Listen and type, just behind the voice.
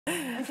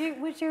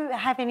Would you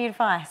have any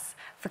advice?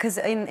 Because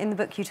in the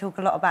book you talk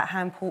a lot about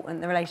how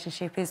important the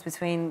relationship is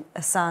between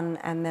a son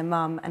and their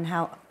mum and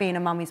how being a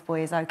mummy's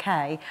boy is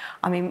okay.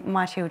 I mean,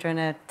 my children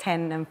are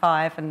 10 and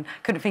 5 and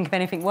couldn't think of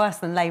anything worse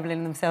than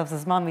labelling themselves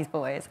as mummy's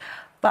boys.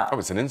 But oh,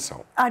 it's an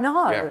insult. I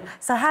know. Yeah.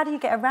 So how do you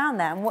get around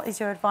that, and what is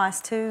your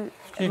advice to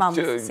mums,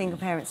 single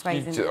parents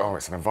raising... Oh,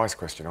 it's an advice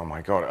question. Oh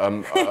my God.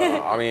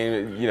 I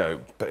mean, you know,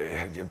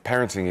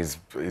 parenting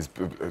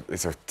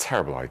is a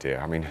terrible idea.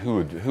 I mean,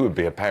 who would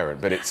be a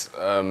parent? But it's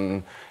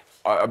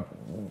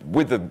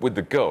with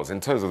the girls, in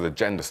terms of the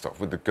gender stuff,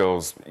 with the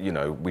girls, you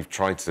know, we've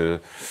tried to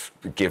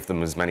give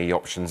them as many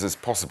options as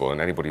possible. And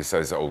anybody who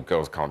says, oh,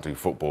 girls can't do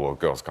football or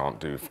girls can't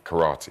do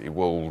karate,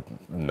 well,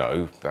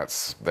 no,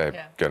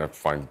 they're going to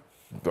find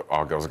that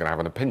our girls are going to have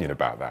an opinion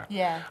about that.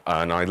 Yeah.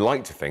 And I'd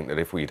like to think that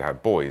if we'd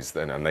had boys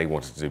then and they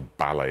wanted to do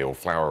ballet or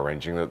flower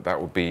arranging,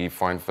 that would be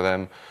fine for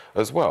them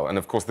as well. And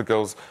of course the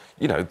girls,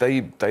 you know,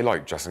 they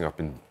like dressing up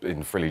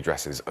in frilly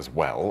dresses as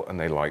well, and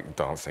they like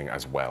dancing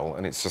as well.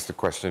 And it's just a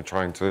question of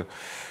trying to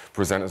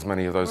present as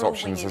many of those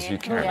options as you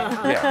can.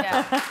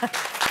 Yeah.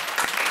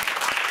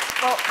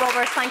 Well,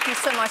 Robert, thank you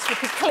so much. We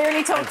could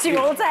clearly talk to you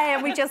all day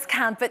and we just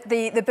can't. But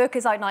the book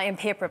is out now in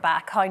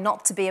paperback, How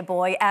Not to Be a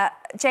Boy.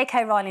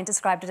 J.K. Rowling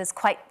described it as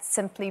quite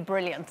simply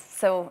brilliant.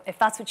 So if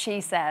that's what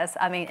she says,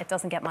 I mean, it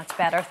doesn't get much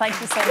better. Thank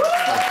you so much.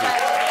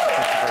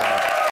 Thank you.